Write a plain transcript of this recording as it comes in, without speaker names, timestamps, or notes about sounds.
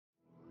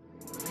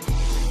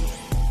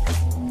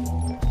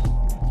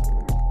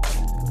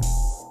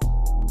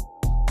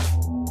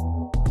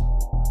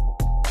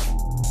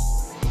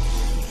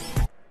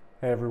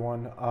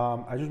everyone.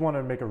 I just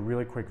wanted to make a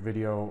really quick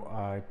video.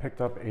 I picked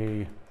up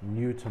a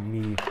new to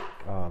me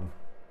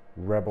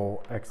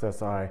Rebel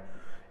XSI,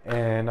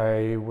 and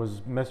I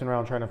was messing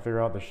around trying to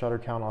figure out the shutter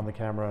count on the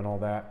camera and all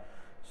that.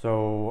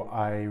 So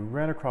I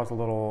ran across a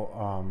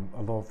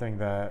little thing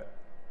that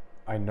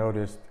I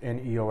noticed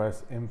in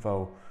EOS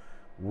info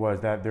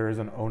was that there is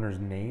an owner's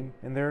name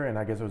in there, and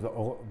I guess it was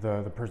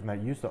the person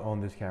that used to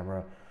own this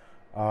camera.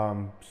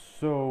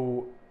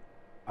 So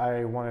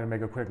I wanted to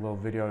make a quick little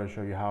video to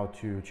show you how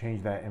to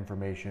change that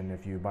information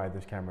if you buy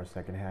this camera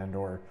secondhand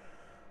or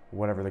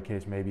whatever the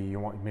case may be.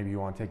 Maybe you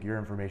want to take your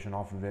information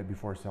off of it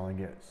before selling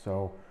it.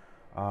 So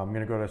I'm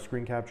going to go to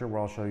screen capture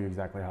where I'll show you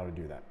exactly how to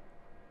do that.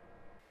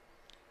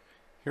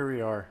 Here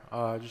we are.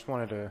 I just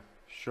wanted to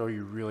show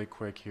you really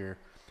quick here.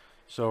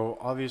 So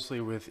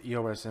obviously with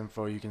EOS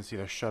info you can see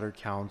the shutter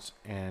counts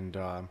and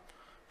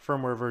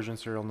firmware version,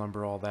 serial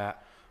number, all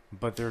that.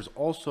 But there's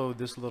also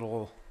this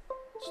little,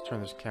 let's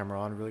turn this camera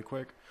on really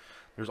quick.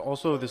 There's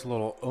also this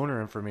little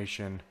owner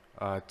information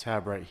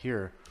tab right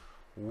here,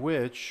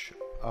 which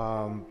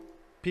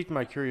piqued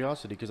my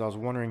curiosity because I was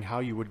wondering how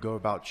you would go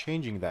about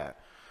changing that.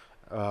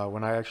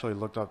 When I actually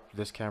looked up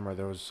this camera,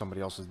 there was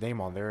somebody else's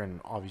name on there, and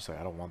obviously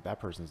I don't want that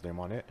person's name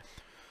on it.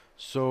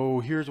 So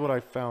here's what I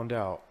found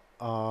out.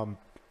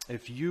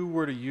 If you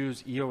were to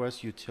use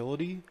EOS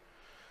utility,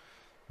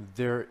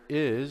 there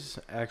is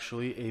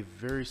actually a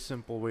very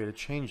simple way to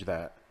change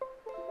that.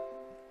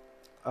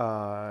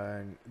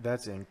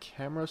 That's in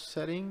camera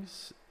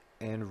settings,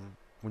 and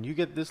when you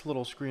get this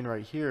little screen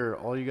right here,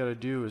 all you got to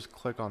do is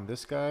click on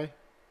this guy,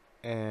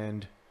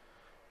 and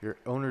your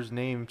owner's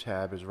name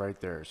tab is right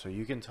there. So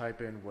you can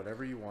type in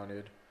whatever you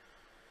wanted.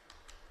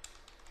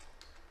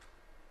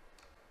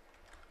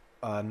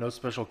 No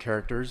special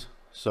characters.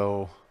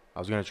 So I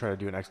was going to try to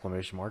do an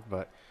exclamation mark,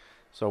 but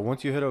so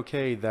once you hit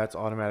OK, that's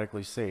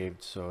automatically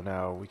saved. So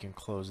now we can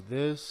close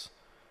this,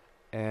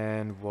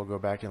 and we'll go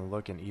back and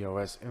look in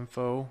EOS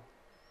info,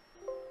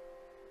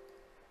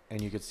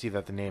 and you can see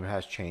that the name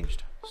has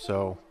changed.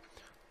 So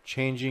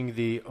changing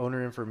the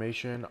owner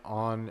information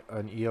on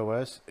an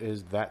EOS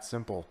is that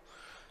simple.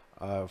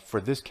 For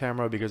this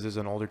camera, because it's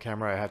an older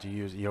camera, I had to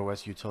use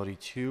EOS Utility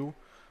 2,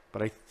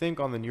 but I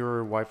think on the newer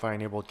Wi-Fi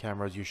enabled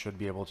cameras you should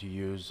be able to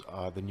use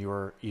the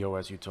newer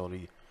EOS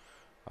Utility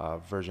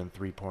version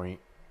 3 point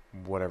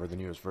whatever the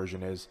newest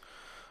version is.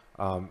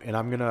 And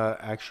I'm gonna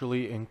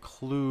actually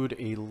include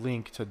a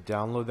link to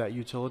download that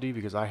utility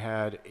because I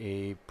had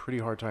a pretty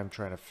hard time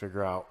trying to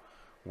figure out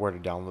where to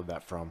download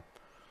that from.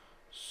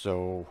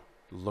 So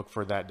look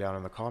for that down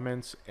in the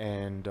comments,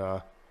 and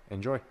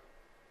enjoy.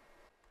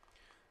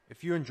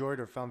 If you enjoyed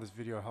or found this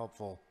video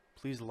helpful,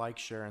 please like,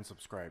 share, and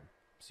subscribe.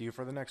 See you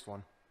for the next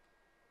one.